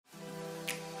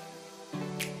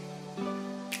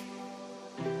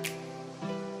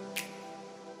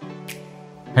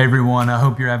Hey everyone, I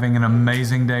hope you're having an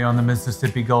amazing day on the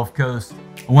Mississippi Gulf Coast.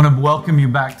 I want to welcome you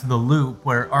back to The Loop,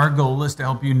 where our goal is to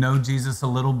help you know Jesus a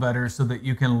little better so that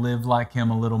you can live like him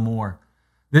a little more.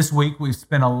 This week, we've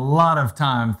spent a lot of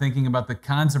time thinking about the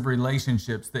kinds of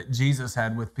relationships that Jesus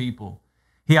had with people.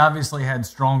 He obviously had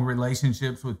strong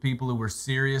relationships with people who were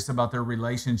serious about their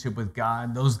relationship with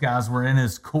God. Those guys were in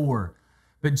his core.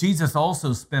 But Jesus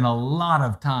also spent a lot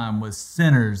of time with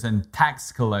sinners and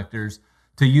tax collectors,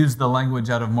 to use the language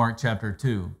out of Mark chapter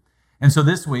 2. And so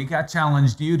this week, I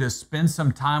challenged you to spend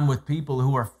some time with people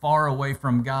who are far away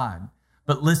from God.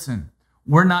 But listen,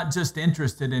 we're not just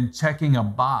interested in checking a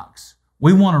box.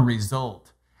 We want a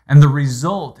result. And the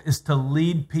result is to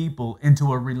lead people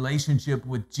into a relationship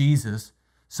with Jesus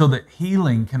so that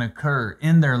healing can occur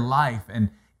in their life and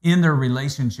in their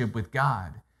relationship with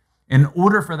God. In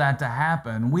order for that to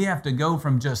happen, we have to go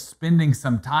from just spending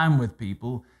some time with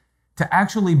people to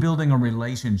actually building a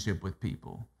relationship with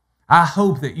people. I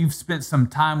hope that you've spent some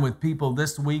time with people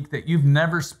this week that you've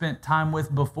never spent time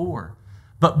with before.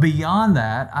 But beyond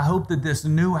that, I hope that this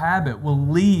new habit will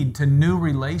lead to new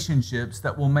relationships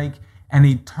that will make an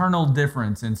eternal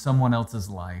difference in someone else's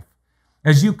life.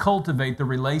 As you cultivate the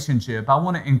relationship, I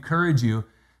want to encourage you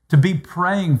to be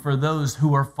praying for those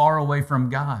who are far away from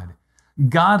God.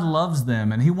 God loves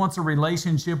them, and he wants a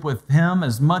relationship with him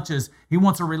as much as he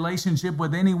wants a relationship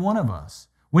with any one of us.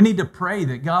 We need to pray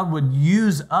that God would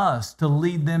use us to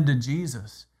lead them to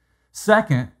Jesus.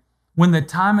 Second, when the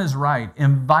time is right,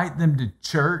 invite them to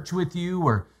church with you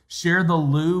or share the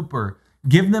loop or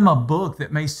give them a book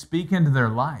that may speak into their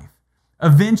life.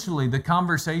 Eventually, the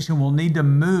conversation will need to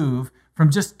move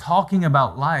from just talking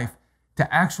about life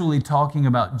to actually talking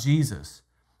about Jesus.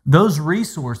 Those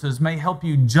resources may help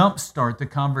you jumpstart the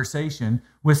conversation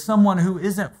with someone who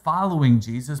isn't following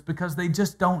Jesus because they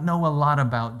just don't know a lot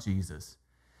about Jesus.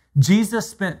 Jesus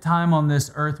spent time on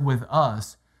this earth with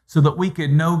us so that we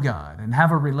could know God and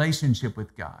have a relationship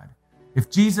with God. If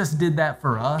Jesus did that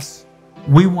for us,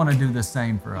 we want to do the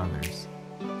same for others.